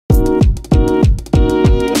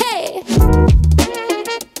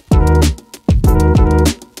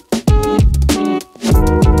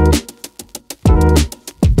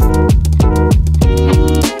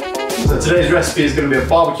recipe is going to be a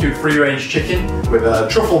barbecued free-range chicken with a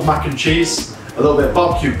truffle mac and cheese, a little bit of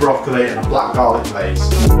barbecued broccoli and a black garlic glaze.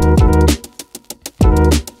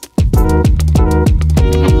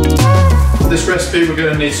 For this recipe we're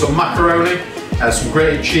going to need some macaroni, some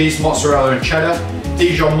grated cheese, mozzarella and cheddar,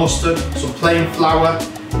 Dijon mustard, some plain flour,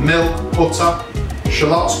 milk, butter,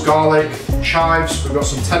 shallots, garlic, chives, we've got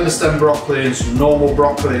some tender stem broccoli and some normal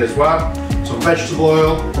broccoli as well, some vegetable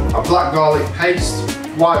oil, a black garlic paste,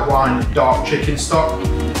 white wine, dark chicken stock,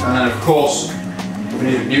 and then of course we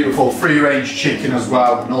need a beautiful free-range chicken as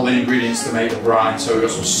well and all the ingredients to make the brine. So we've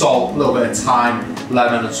got some salt, a little bit of thyme,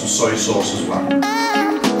 lemon and some soy sauce as well.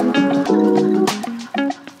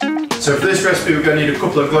 So for this recipe we're going to need a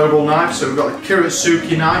couple of Global knives. So we've got the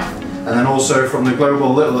Kiritsuke knife, and then also from the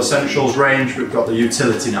Global Little Essentials range we've got the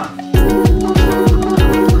utility knife.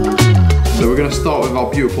 So we're going to start with our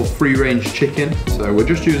beautiful free-range chicken. So we're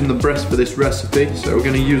just using the breast for this recipe. So we're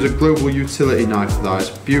going to use a Global utility knife for that.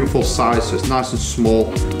 It's beautiful size, so it's nice and small,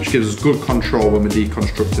 which gives us good control when we're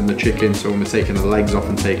deconstructing the chicken, so when we're taking the legs off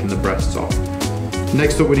and taking the breasts off.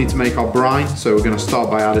 Next up we need to make our brine, so we're going to start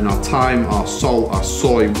by adding our thyme, our salt, our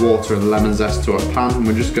soy, water and lemon zest to a pan, and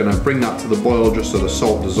we're just going to bring that to the boil just so the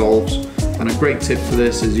salt dissolves. And a great tip for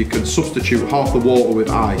this is you can substitute half the water with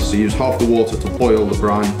ice, so use half the water to boil the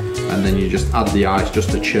brine and then you just add the ice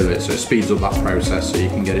just to chill it, so it speeds up that process so you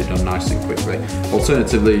can get it done nice and quickly.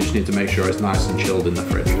 Alternatively, you just need to make sure it's nice and chilled in the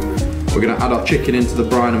fridge. We're going to add our chicken into the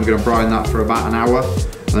brine and we're going to brine that for about an hour.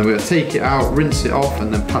 And then we're going to take it out, rinse it off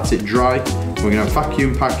and then pat it dry. We're going to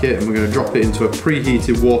vacuum pack it and we're going to drop it into a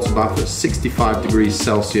preheated water bath at 65 degrees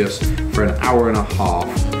Celsius for an hour and a half.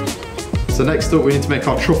 So next up we need to make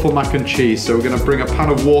our truffle mac and cheese. So we're going to bring a pan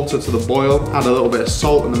of water to the boil, add a little bit of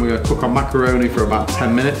salt and then we're going to cook our macaroni for about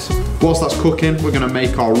 10 minutes. Whilst that's cooking we're going to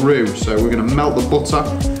make our roux. So we're going to melt the butter,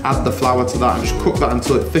 add the flour to that and just cook that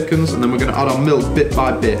until it thickens, and then we're going to add our milk bit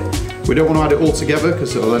by bit. We don't want to add it all together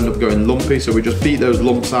because it'll end up going lumpy, so we just beat those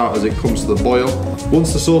lumps out as it comes to the boil.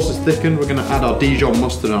 Once the sauce is thickened we're going to add our Dijon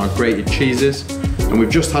mustard and our grated cheeses, and we've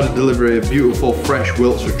just had a delivery of beautiful fresh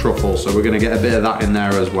Wiltshire truffle, so we're going to get a bit of that in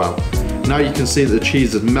there as well. Now you can see that the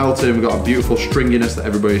cheese is melted and we've got a beautiful stringiness that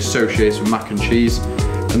everybody associates with mac and cheese.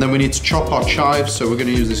 And then we need to chop our chives, so we're going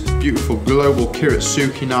to use this beautiful Global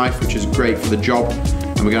Kiritsuke knife, which is great for the job.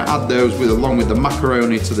 And we're going to add those along with the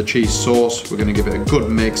macaroni to the cheese sauce. We're going to give it a good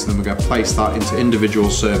mix, and then we're going to place that into individual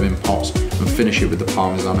serving pots and finish it with the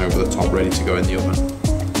parmesan over the top, ready to go in the oven.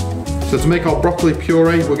 So to make our broccoli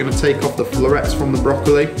puree, we're going to take off the florets from the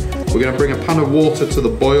broccoli. We're going to bring a pan of water to the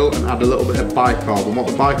boil and add a little bit of bicarb. And what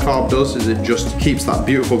the bicarb does is it just keeps that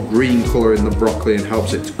beautiful green colour in the broccoli and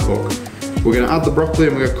helps it to cook. We're going to add the broccoli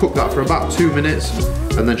and we're going to cook that for about 2 minutes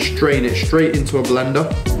and then strain it straight into a blender.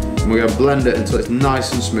 And we're going to blend it until it's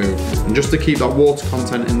nice and smooth. And just to keep that water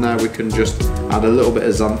content in there, we can just add a little bit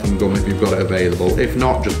of xanthan gum if you've got it available. If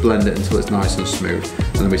not, just blend it until it's nice and smooth.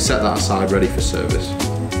 And then we set that aside ready for service.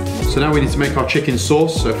 So now we need to make our chicken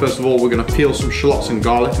sauce. So first of all, we're going to peel some shallots and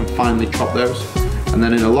garlic and finely chop those. And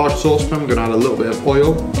then in a large saucepan, we're going to add a little bit of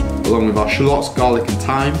oil along with our shallots, garlic and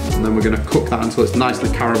thyme. And then we're going to cook that until it's nicely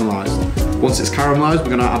caramelized. Once it's caramelized,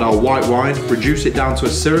 we're going to add our white wine, reduce it down to a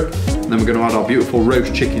syrup, and then we're going to add our beautiful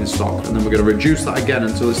roast chicken stock. And then we're going to reduce that again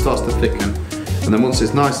until it starts to thicken. And then once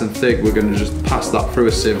it's nice and thick, we're going to just pass that through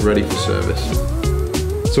a sieve ready for service.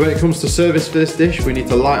 So when it comes to service for this dish, we need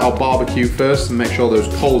to light our barbecue first and make sure those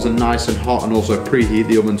coals are nice and hot, and also preheat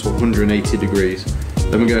the oven to 180 degrees.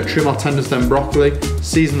 Then we're going to trim our tender stem broccoli,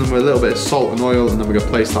 season them with a little bit of salt and oil, and then we're going to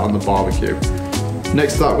place that on the barbecue.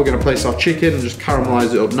 Next to that, we're going to place our chicken and just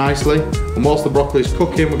caramelize it up nicely. And whilst the broccoli is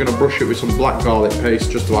cooking, we're going to brush it with some black garlic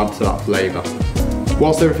paste just to add to that flavour.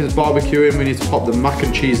 Whilst everything's barbecuing, we need to pop the mac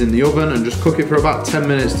and cheese in the oven and just cook it for about 10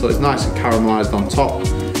 minutes till it's nice and caramelised on top.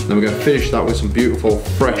 Then we're going to finish that with some beautiful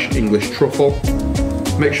fresh English truffle.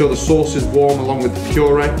 Make sure the sauce is warm along with the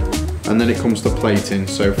puree, and then it comes to plating.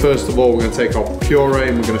 So first of all, we're going to take our puree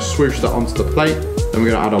and we're going to swoosh that onto the plate. Then we're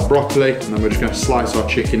going to add our broccoli, and then we're just going to slice our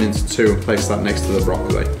chicken into two and place that next to the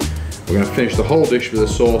broccoli. We're going to finish the whole dish with the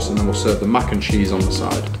sauce, and then we'll serve the mac and cheese on the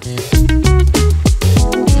side.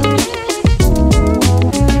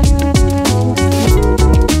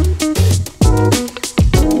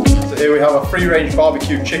 We have a free-range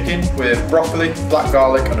barbecue chicken with broccoli, black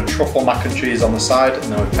garlic and a truffle mac and cheese on the side, and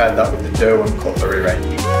then we've paired that with the dough and cutlery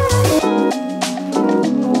range.